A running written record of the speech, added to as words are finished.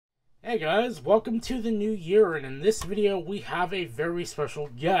Hey guys, welcome to the new year, and in this video we have a very special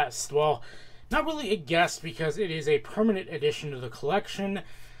guest. Well, not really a guest because it is a permanent addition to the collection,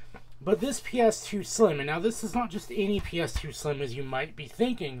 but this PS2 Slim. And now this is not just any PS2 Slim as you might be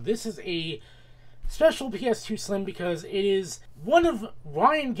thinking. This is a special PS2 Slim because it is one of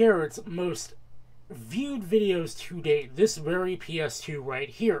Ryan Garrett's most viewed videos to date, this very PS2 right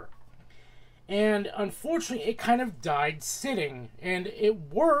here. And unfortunately, it kind of died sitting, and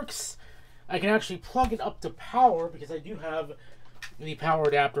it works. I can actually plug it up to power because I do have the power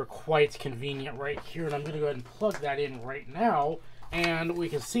adapter quite convenient right here, and I'm going to go ahead and plug that in right now, and we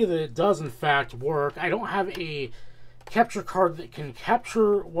can see that it does in fact work. I don't have a capture card that can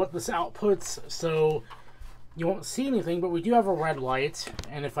capture what this outputs, so you won't see anything, but we do have a red light,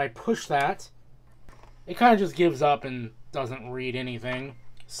 and if I push that, it kind of just gives up and doesn't read anything.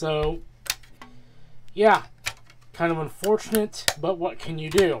 So yeah, kind of unfortunate, but what can you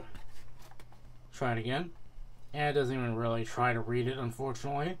do? Try it again. And it doesn't even really try to read it,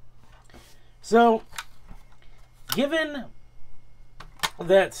 unfortunately. So, given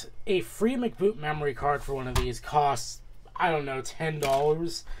that a free McBoot memory card for one of these costs, I don't know,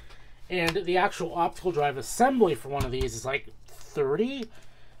 $10, and the actual optical drive assembly for one of these is like $30,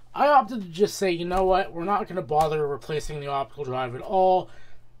 I opted to just say, you know what, we're not going to bother replacing the optical drive at all,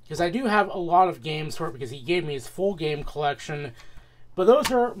 because I do have a lot of games for it because he gave me his full game collection, but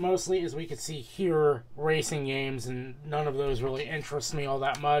those are mostly, as we can see here, racing games, and none of those really interest me all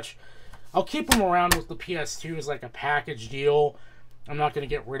that much. I'll keep them around with the PS2 as like a package deal. I'm not going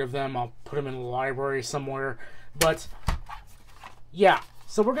to get rid of them. I'll put them in the library somewhere. But yeah,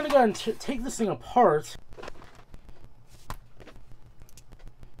 so we're going to go ahead and take this thing apart.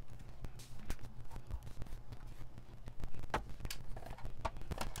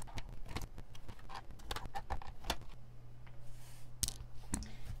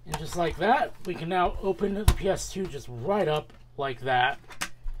 And just like that, we can now open the PS2 just right up like that.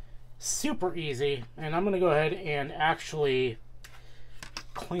 Super easy. And I'm going to go ahead and actually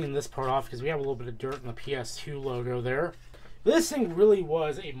clean this part off because we have a little bit of dirt in the PS2 logo there. This thing really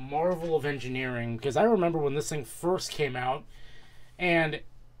was a marvel of engineering because I remember when this thing first came out, and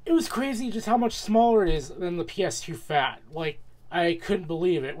it was crazy just how much smaller it is than the PS2 Fat. Like, I couldn't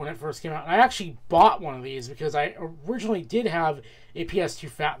believe it when it first came out. I actually bought one of these because I originally did have a PS2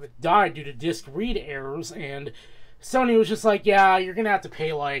 Fat that died due to disc read errors, and Sony was just like, yeah, you're going to have to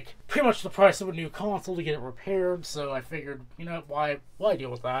pay like pretty much the price of a new console to get it repaired, so I figured, you know, why deal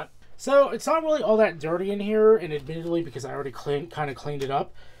with that? So it's not really all that dirty in here, and admittedly, because I already kind of cleaned it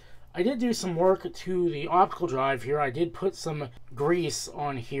up, I did do some work to the optical drive here. I did put some grease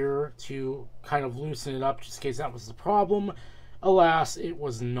on here to kind of loosen it up just in case that was the problem. Alas, it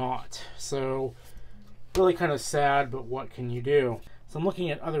was not. So, really kind of sad, but what can you do? So I'm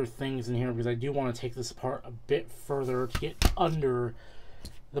looking at other things in here because I do want to take this apart a bit further to get under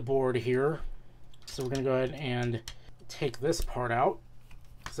the board here. So we're going to go ahead and take this part out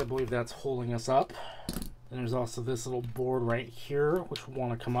because I believe that's holding us up. And there's also this little board right here which will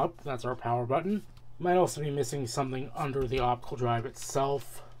want to come up. That's our power button. Might also be missing something under the optical drive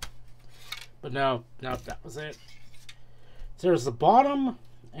itself. But no, that was it. So there's the bottom,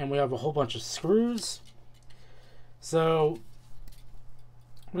 and we have a whole bunch of screws. So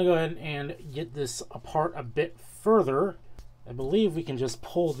I'm going to go ahead and get this apart a bit further. I believe we can just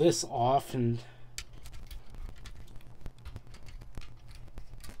pull this off and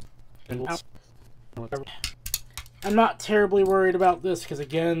I'm not terribly worried about this because,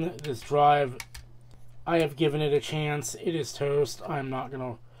 again, this drive, I have given it a chance. It is toast. I'm not going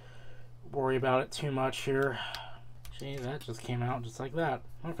to worry about it too much here. Gee, that just came out just like that.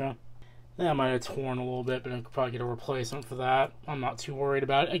 Okay. That might have torn a little bit, but I could probably get a replacement for that. I'm not too worried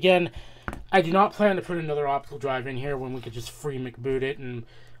about it. Again, I do not plan to put another optical drive in here when we could just free McBoot it and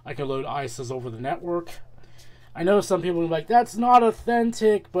I can load ISOs over the network. I know some people are like, that's not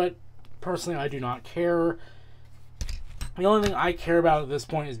authentic, but personally I do not care. The only thing I care about at this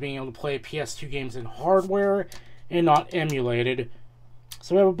point is being able to play PS2 games in hardware and not emulated.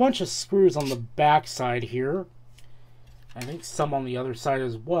 So we have a bunch of screws on the back side here. I think some on the other side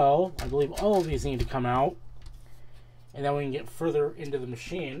as well. I believe all of these need to come out. And then we can get further into the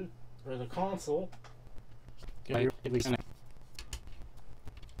machine, or the console. There's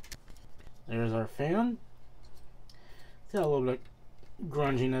our fan. It's got a little bit of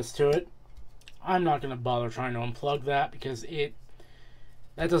grunginess to it. I'm not going to bother trying to unplug that because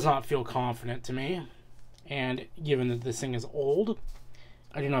that does not feel confident to me. And given that this thing is old,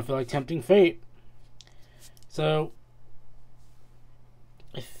 I do not feel like tempting fate. So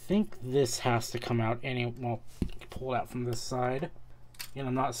I think this has to come out well, pull it out from this side. and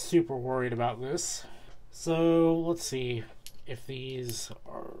I'm not super worried about this. So let's see if these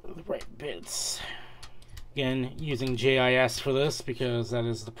are the right bits. Again, using JIS for this because that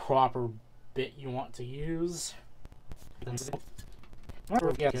is the proper bit you want to use. And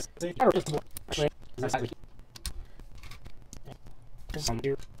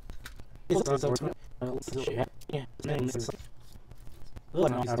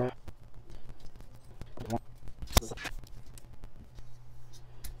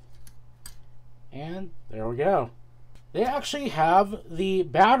there we go. They actually have the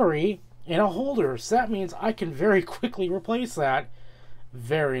battery in a holder, so that means I can very quickly replace that.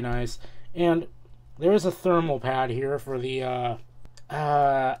 Very nice. And there is a thermal pad here for the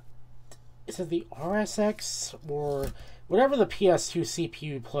is it the RSX or whatever the PS2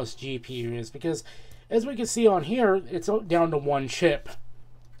 CPU plus GPU is, because as we can see on here, it's down to one chip.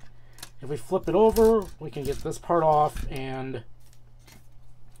 If we flip it over, we can get this part off, and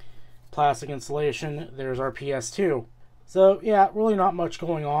plastic insulation, there's our PS2. So yeah, really not much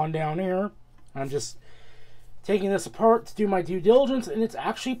going on down here. I'm just taking this apart to do my due diligence, and it's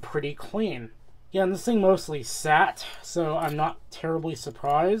actually pretty clean. Yeah, and this thing mostly sat, so I'm not terribly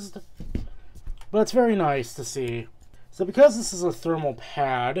surprised. But it's very nice to see. So because this is a thermal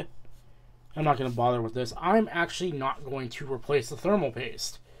pad, I'm not going to bother with this. I'm actually not going to replace the thermal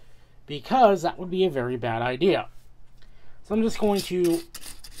paste, because that would be a very bad idea. So I'm just going to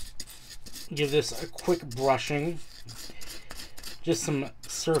give this a quick brushing. Just some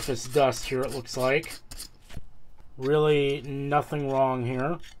surface dust here, it looks like. Really nothing wrong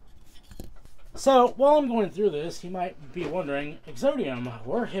here. So while I'm going through this, you might be wondering, Exodium,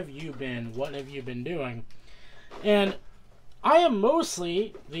 where have you been? What have you been doing? And I am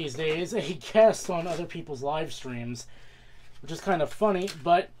mostly, these days, a guest on other people's live streams, which is kind of funny,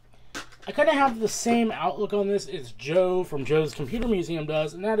 but I kind of have the same outlook on this as Joe from Joe's Computer Museum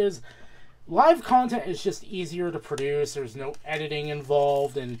does, and that is, live content is just easier to produce. There's no editing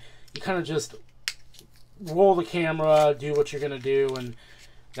involved, and you kind of just roll the camera, do what you're going to do, and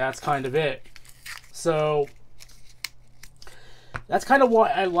that's kind of it. So that's kind of why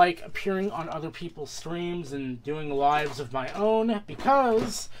I like appearing on other people's streams and doing lives of my own,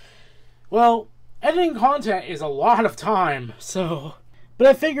 because, well, editing content is a lot of time. So, but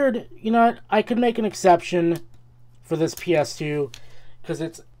I figured, you know what, I could make an exception for this PS2 because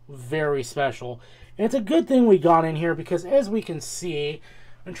it's very special. And it's a good thing we got in here, because as we can see,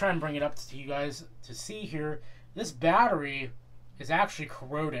 I'm going to try and bring it up to you guys to see here, this battery is actually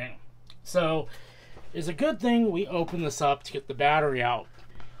corroding. So it's a good thing we open this up to get the battery out.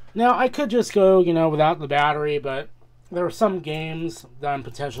 Now I could just go, you know, without the battery, but there are some games that I'm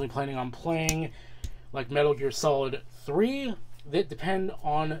potentially planning on playing, like Metal Gear Solid 3, that depend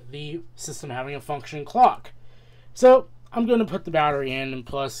on the system having a functioning clock. So I'm going to put the battery in, and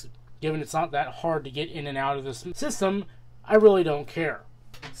plus, given it's not that hard to get in and out of this system, I really don't care.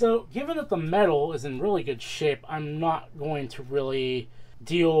 So, given that the metal is in really good shape, I'm not going to really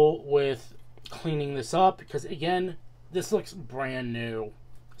deal with cleaning this up, because again, this looks brand new.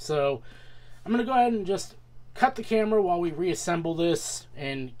 So, I'm going to go ahead and just cut the camera while we reassemble this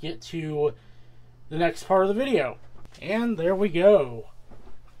and get to the next part of the video. And there we go.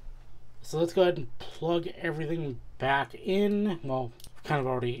 So let's go ahead and plug everything back in. Well, I've kind of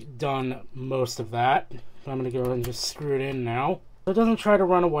already done most of that. I'm going to go ahead and just screw it in now, so it doesn't try to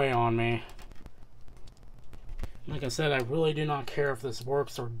run away on me. Like I said, I really do not care if this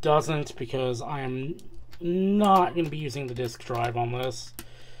works or doesn't, because I am not going to be using the disk drive on this.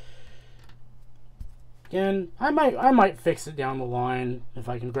 Again, I might fix it down the line if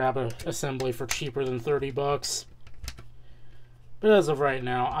I can grab an assembly for cheaper than 30 bucks. But as of right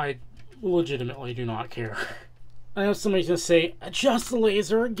now, I legitimately do not care. I know somebody's going to say, adjust the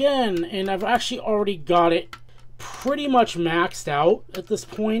laser again, and I've actually already got it pretty much maxed out at this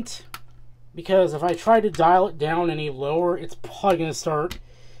point, because if I try to dial it down any lower, it's probably going to start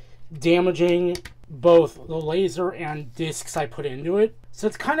damaging both the laser and discs I put into it. So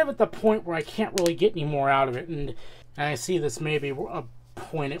it's kind of at the point where I can't really get any more out of it, and I see this may be a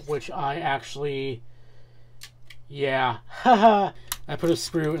point at which I actually, yeah, haha, I put a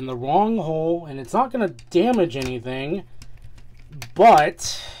screw in the wrong hole, and it's not going to damage anything,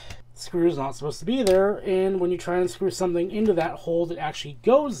 but the screw is not supposed to be there, and when you try and screw something into that hole that actually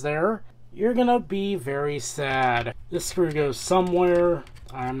goes there, you're going to be very sad. This screw goes somewhere,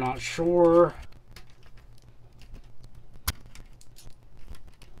 I'm not sure.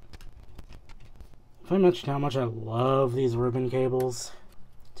 If I mentioned how much I love these ribbon cables,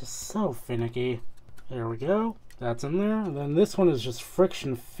 just so finicky. There we go. That's in there. And then this one is just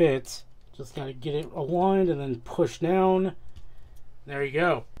friction fit. Just got to get it aligned and then push down. There you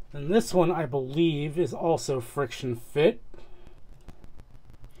go. And this one, I believe, is also friction fit.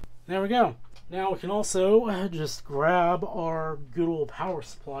 There we go. Now we can also just grab our good old power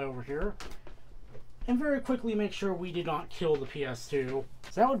supply over here and very quickly make sure we did not kill the PS2. So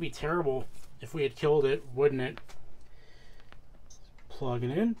that would be terrible if we had killed it, wouldn't it? Plug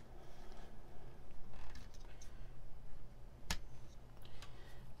it in.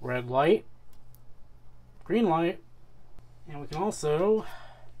 Red light. Green light. And we can also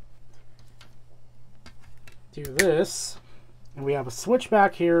do this. And we have a switch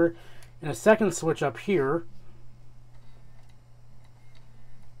back here and a second switch up here.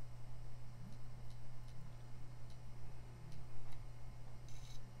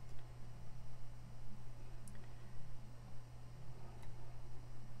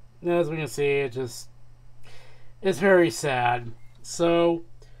 As we can see, it's very sad. So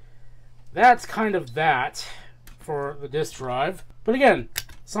that's kind of that for the disk drive. But again,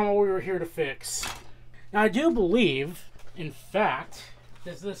 it's not what we were here to fix. Now I do believe, in fact,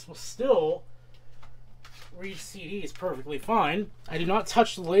 that this will still read CDs perfectly fine. I did not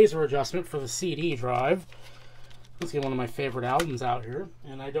touch the laser adjustment for the CD drive. Let's get one of my favorite albums out here,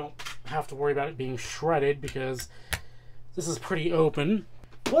 and I don't have to worry about it being shredded because this is pretty open.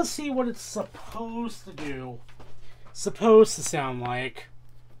 Let's see what it's supposed to do. Supposed to sound like.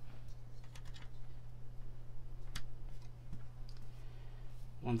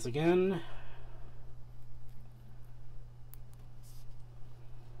 Once again.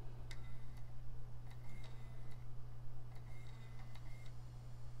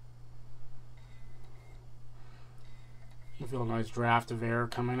 You feel a nice draft of air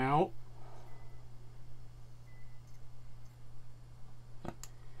coming out.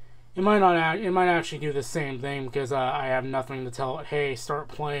 It might actually do the same thing because I have nothing to tell it, hey, start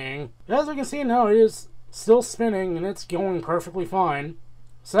playing. But as we can see now, it is still spinning and it's going perfectly fine.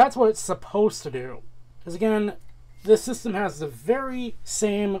 So that's what it's supposed to do. Because again, this system has the very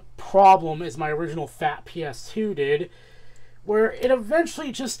same problem as my original fat PS2 did, where it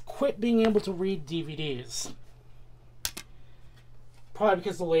eventually just quit being able to read DVDs. Probably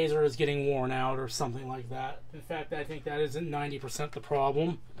because the laser is getting worn out or something like that. In fact, I think that isn't 90% the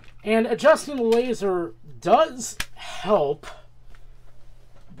problem. And adjusting the laser does help,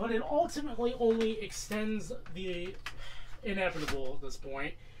 but it ultimately only extends the inevitable at this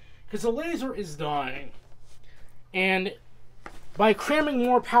point, because the laser is dying. And by cramming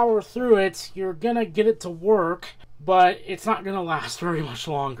more power through it, you're gonna get it to work, but it's not gonna last very much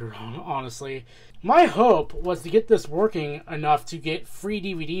longer, honestly. My hope was to get this working enough to get free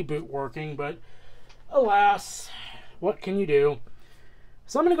DVD boot working, but alas, what can you do?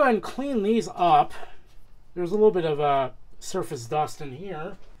 So I'm going to go ahead and clean these up. There's a little bit of surface dust in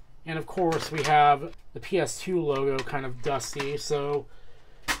here. And of course we have the PS2 logo kind of dusty. So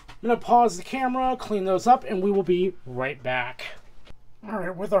I'm going to pause the camera, clean those up, and we will be right back.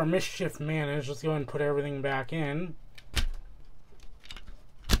 Alright, with our mischief managed, let's go ahead and put everything back in.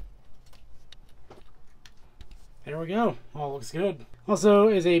 There we go. All looks good. Also,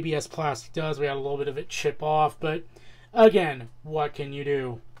 as ABS plastic does, we had a little bit of it chip off, but again, what can you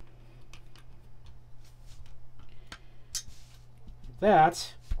do?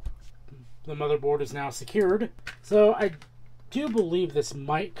 That, the motherboard is now secured. So I do believe this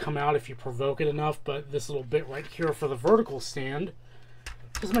might come out if you provoke it enough, but this little bit right here for the vertical stand,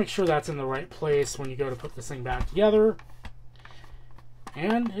 just make sure that's in the right place when you go to put this thing back together.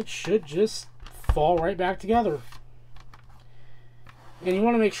 And it should just fall right back together. And you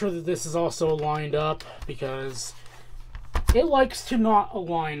want to make sure that this is also lined up because it likes to not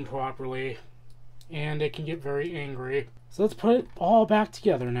align properly and it can get very angry. So let's put it all back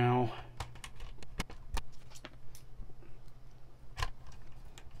together now.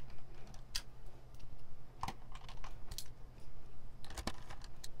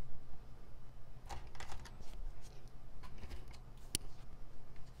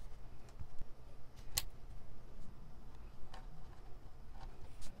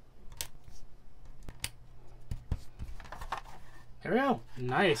 There we go.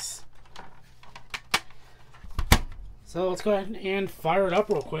 Nice. So let's go ahead and fire it up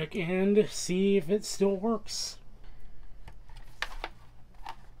real quick and see if it still works.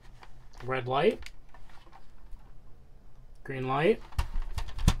 Red light. Green light.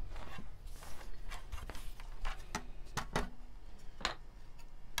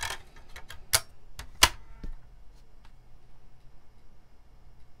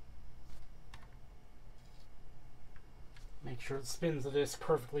 Make sure it spins the disc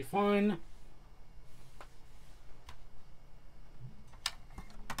perfectly fine.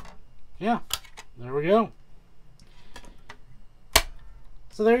 Yeah, there we go.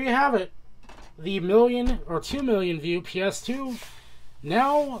 So there you have it. The 2 million view PS2,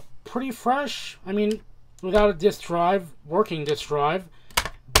 now pretty fresh. I mean, without a disk drive, working disk drive,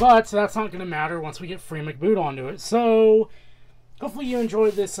 but that's not going to matter once we get FreeMcBoot onto it. So hopefully you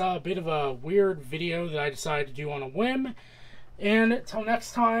enjoyed this bit of a weird video that I decided to do on a whim. And until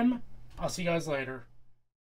next time, I'll see you guys later.